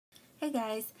Hey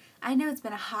guys, I know it's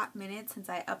been a hot minute since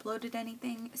I uploaded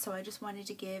anything, so I just wanted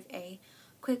to give a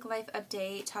quick life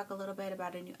update, talk a little bit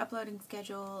about a new uploading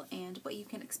schedule, and what you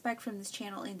can expect from this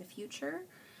channel in the future.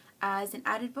 As an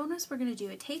added bonus, we're going to do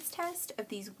a taste test of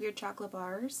these weird chocolate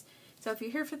bars. So if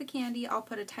you're here for the candy, I'll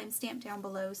put a timestamp down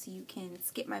below so you can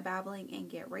skip my babbling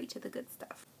and get right to the good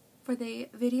stuff. For the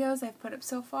videos I've put up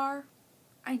so far,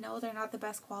 I know they're not the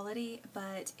best quality,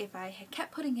 but if I had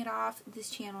kept putting it off,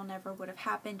 this channel never would have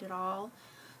happened at all.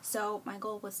 So my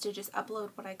goal was to just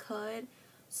upload what I could,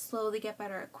 slowly get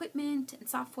better equipment and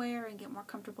software and get more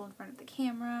comfortable in front of the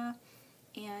camera.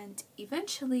 And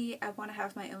eventually I want to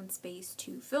have my own space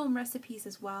to film recipes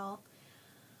as well.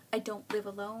 I don't live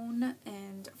alone,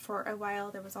 and for a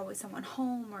while there was always someone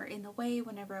home or in the way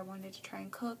whenever I wanted to try and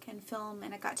cook and film,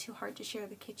 and it got too hard to share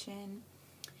the kitchen.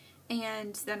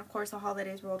 And then of course the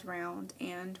holidays rolled around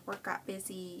and work got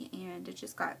busy and it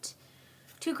just got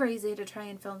too crazy to try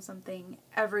and film something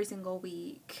every single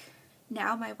week.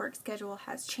 Now my work schedule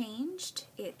has changed.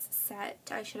 It's set.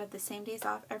 I should have the same days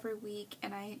off every week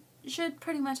and I should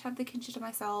pretty much have the kitchen to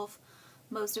myself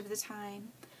most of the time.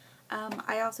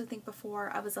 I also think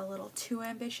before I was a little too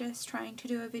ambitious trying to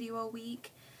do a video a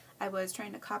week. I was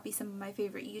trying to copy some of my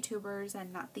favorite YouTubers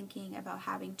and not thinking about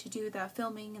having to do the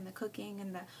filming and the cooking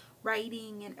and the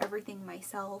writing and everything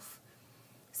myself.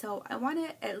 So I want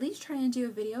to at least try and do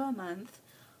a video a month,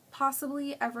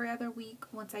 possibly every other week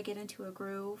once I get into a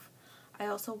groove. I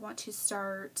also want to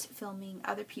start filming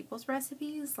other people's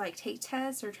recipes, like taste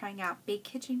tests or trying out big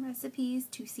kitchen recipes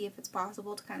to see if it's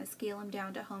possible to kind of scale them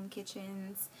down to home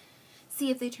kitchens,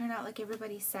 see if they turn out like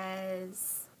everybody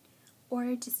says,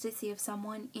 or just to see if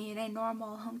someone in a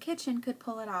normal home kitchen could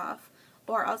pull it off,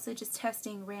 or also just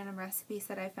testing random recipes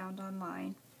that I found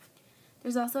online.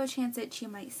 There's also a chance that you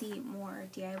might see more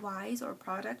DIYs or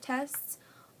product tests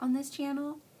on this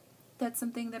channel. That's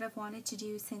something that I've wanted to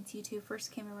do since YouTube first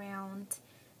came around,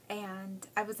 and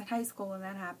I was in high school when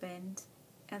that happened,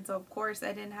 and so of course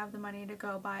I didn't have the money to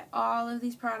go buy all of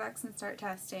these products and start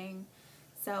testing,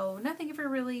 so nothing ever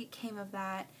really came of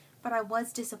that. But I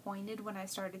was disappointed when I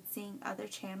started seeing other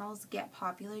channels get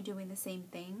popular doing the same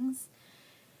things.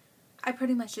 I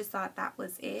pretty much just thought that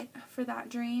was it for that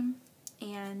dream.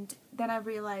 And then I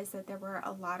realized that there were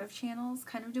a lot of channels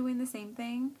kind of doing the same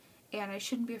thing, and I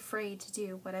shouldn't be afraid to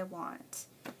do what I want.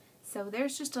 So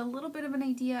there's just a little bit of an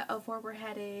idea of where we're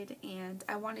headed, and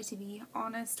I wanted to be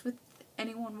honest with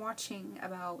anyone watching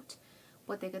about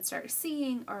what they could start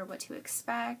seeing or what to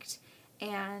expect.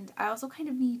 And I also kind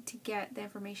of need to get the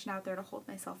information out there to hold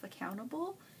myself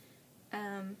accountable.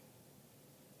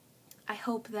 I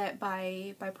hope that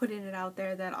by putting it out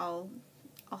there that I'll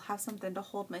have something to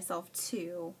hold myself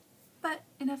to. But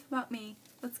enough about me.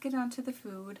 Let's get on to the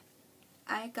food.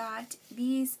 I got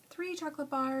these 3 chocolate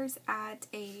bars at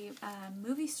a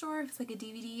movie store. It's like a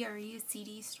DVD or a used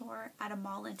CD store at a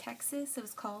mall in Texas. It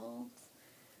was called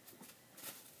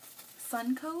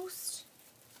Suncoast.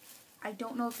 I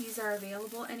don't know if these are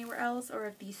available anywhere else or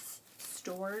if these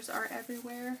stores are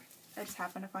everywhere. I just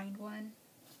happened to find one.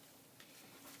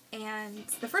 And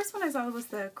the first one I saw was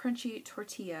the crunchy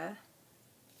tortilla.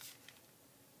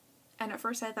 And at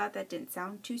first I thought that didn't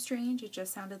sound too strange. It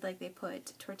just sounded like they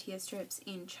put tortilla strips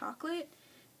in chocolate.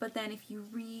 But then if you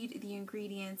read the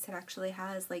ingredients, it actually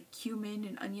has like cumin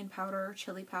and onion powder,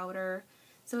 chili powder.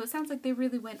 So it sounds like they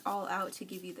really went all out to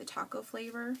give you the taco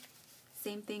flavor.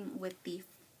 Same thing with the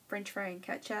French fry and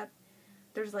ketchup.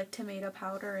 There's like tomato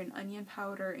powder and onion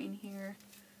powder in here.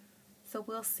 So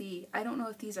we'll see. I don't know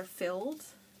if these are filled.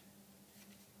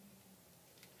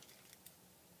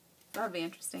 That'll be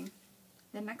interesting.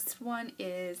 The next one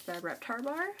is the Reptar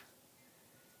bar.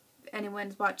 If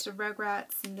anyone's watched the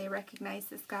Rugrats and they recognize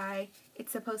this guy,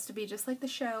 it's supposed to be just like the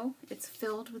show. It's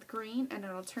filled with green and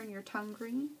it'll turn your tongue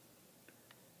green.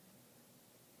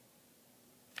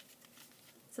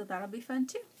 So that'll be fun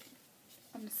too.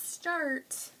 I'm going to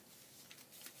start,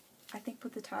 I think,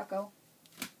 with the taco,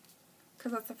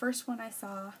 because that's the first one I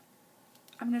saw.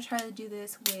 I'm going to try to do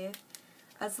this with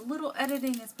as little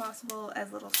editing as possible,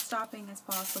 as little stopping as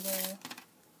possible.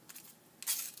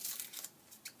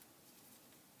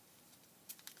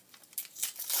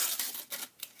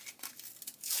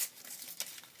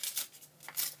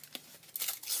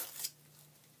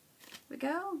 There we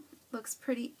go. Looks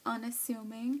pretty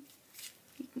unassuming.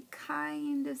 You can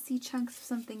kind of see chunks of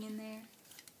something in there.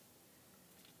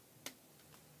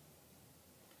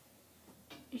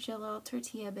 There's your little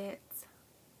tortilla bits.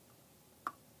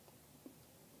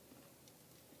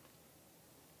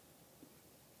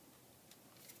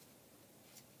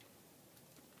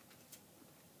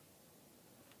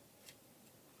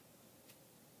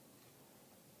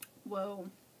 Whoa.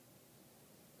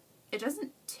 It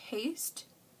doesn't taste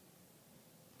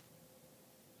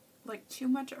like too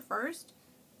much at first.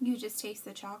 You just taste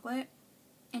the chocolate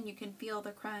and you can feel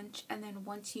the crunch, and then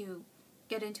once you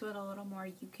get into it a little more,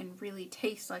 you can really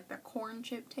taste like the corn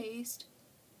chip taste.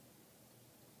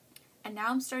 And now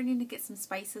I'm starting to get some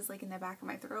spices like in the back of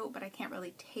my throat, but I can't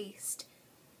really taste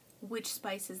which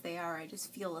spices they are. I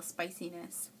just feel a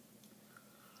spiciness.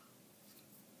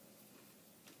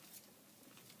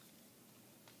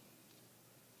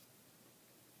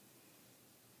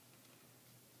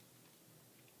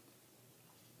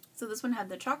 So this one had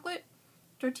the chocolate,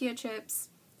 tortilla chips,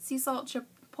 sea salt,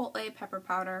 chipotle pepper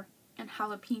powder, and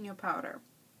jalapeno powder,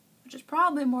 which is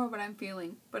probably more what I'm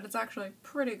feeling, but it's actually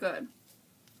pretty good.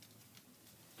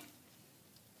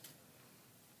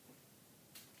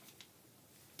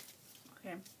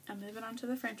 Okay, I'm moving on to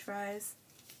the french fries.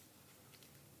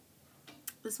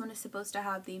 This one is supposed to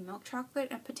have the milk chocolate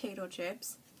and potato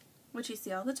chips, which you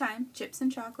see all the time. Chips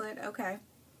and chocolate, okay.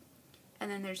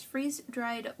 And then there's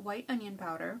freeze-dried white onion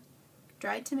powder,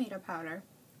 dried tomato powder,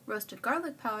 roasted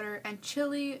garlic powder, and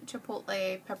chili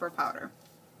chipotle pepper powder.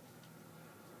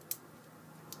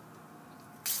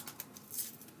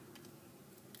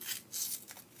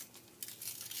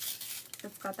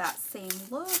 It's got that same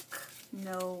look,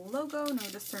 no logo, no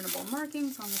discernible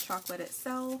markings on the chocolate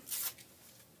itself.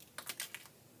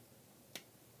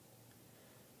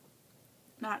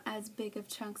 Not as big of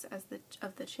chunks as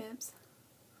the chips.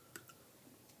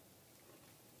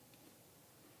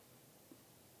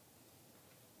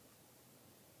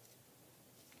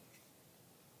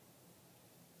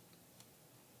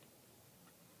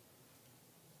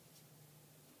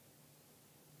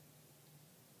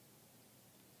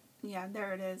 Yeah,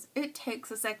 there it is. It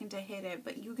takes a second to hit it,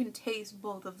 but you can taste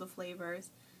both of the flavors.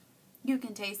 You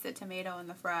can taste the tomato and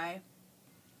the fry.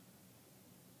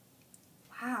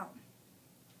 Wow.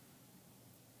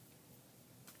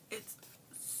 It's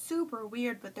super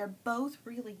weird, but they're both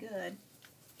really good.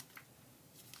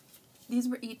 These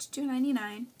were each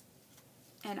 $2.99,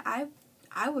 and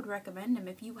I would recommend them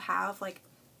if you have like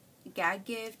a gag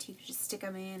gift. You could just stick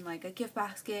them in like a gift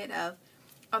basket of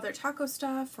other taco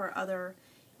stuff or other,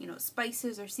 you know,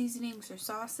 spices or seasonings or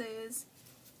sauces.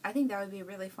 I think that would be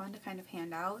really fun to kind of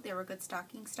hand out. They were good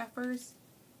stocking stuffers.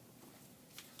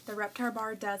 The Reptar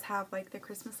bar does have like the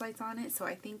Christmas lights on it, so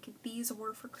I think these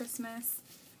were for Christmas.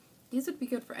 These would be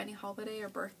good for any holiday or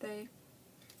birthday.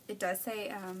 It does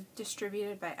say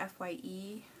distributed by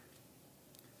FYE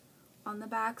on the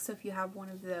back, so if you have one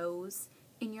of those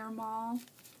in your mall,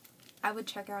 I would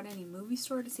check out any movie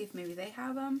store to see if maybe they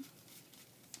have them.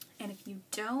 And if you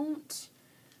don't,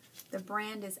 the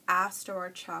brand is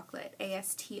Astor Chocolate,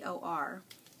 ASTOR.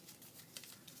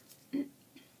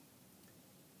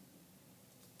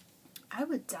 I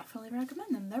would definitely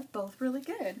recommend them. They're both really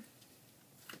good.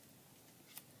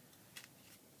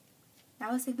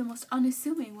 Now let's save the most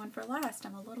unassuming one for last.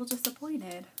 I'm a little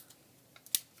disappointed.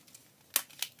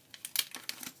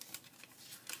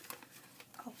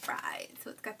 Alright,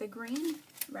 so it's got the green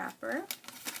wrapper.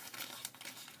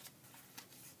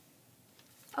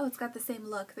 Oh, it's got the same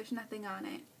look. There's nothing on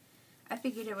it. I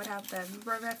figured it would have the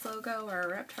Rugrats logo or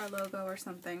a Reptar logo or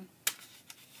something.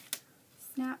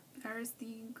 Snap. There's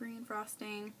the green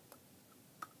frosting.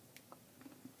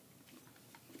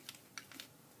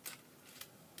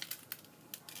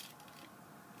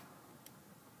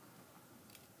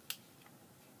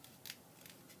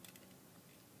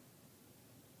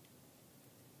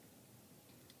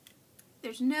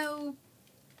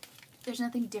 There's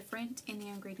nothing different in the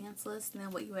ingredients list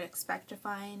than what you would expect to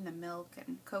find, the milk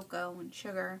and cocoa and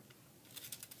sugar.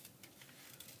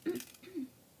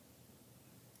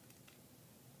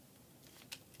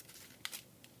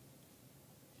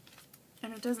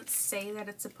 And it doesn't say that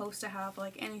it's supposed to have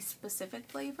like any specific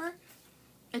flavor.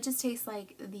 It just tastes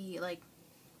like the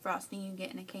frosting you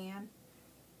get in a can.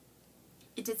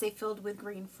 It did say filled with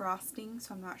green frosting,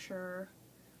 so I'm not sure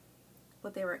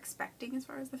what they were expecting as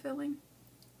far as the filling.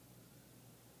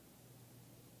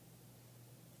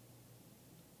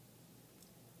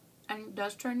 And it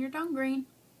does turn your tongue green,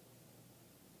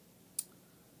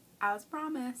 as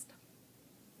promised.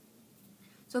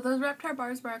 So those Reptar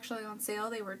bars were actually on sale.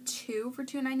 They were 2 for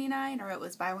 $2.99, or it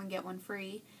was buy one get one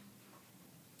free.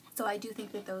 So I do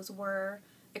think that those were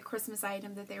a Christmas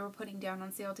item that they were putting down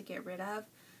on sale to get rid of.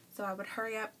 So I would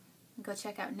hurry up and go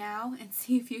check out now and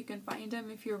see if you can find them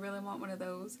if you really want one of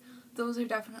those. Those are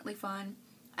definitely fun.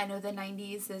 I know the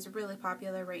 90s is really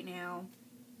popular right now.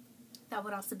 That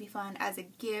would also be fun as a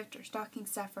gift or stocking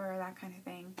stuffer or that kind of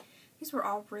thing. These were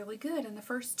all really good, and the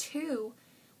first two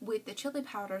with the chili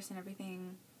powders and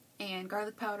everything and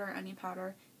garlic powder, onion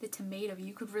powder. The tomato,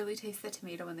 you could really taste the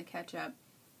tomato in the ketchup.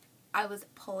 I was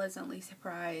pleasantly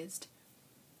surprised.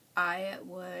 I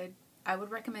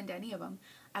would recommend any of them.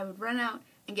 I would run out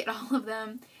and get all of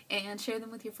them and share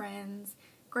them with your friends.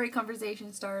 Great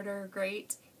conversation starter,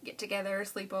 great get-together,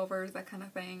 sleepovers, that kind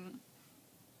of thing.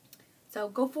 So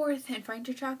go forth and find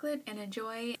your chocolate and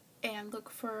enjoy, and look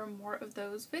for more of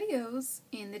those videos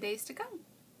in the days to come.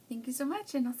 Thank you so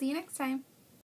much, and I'll see you next time.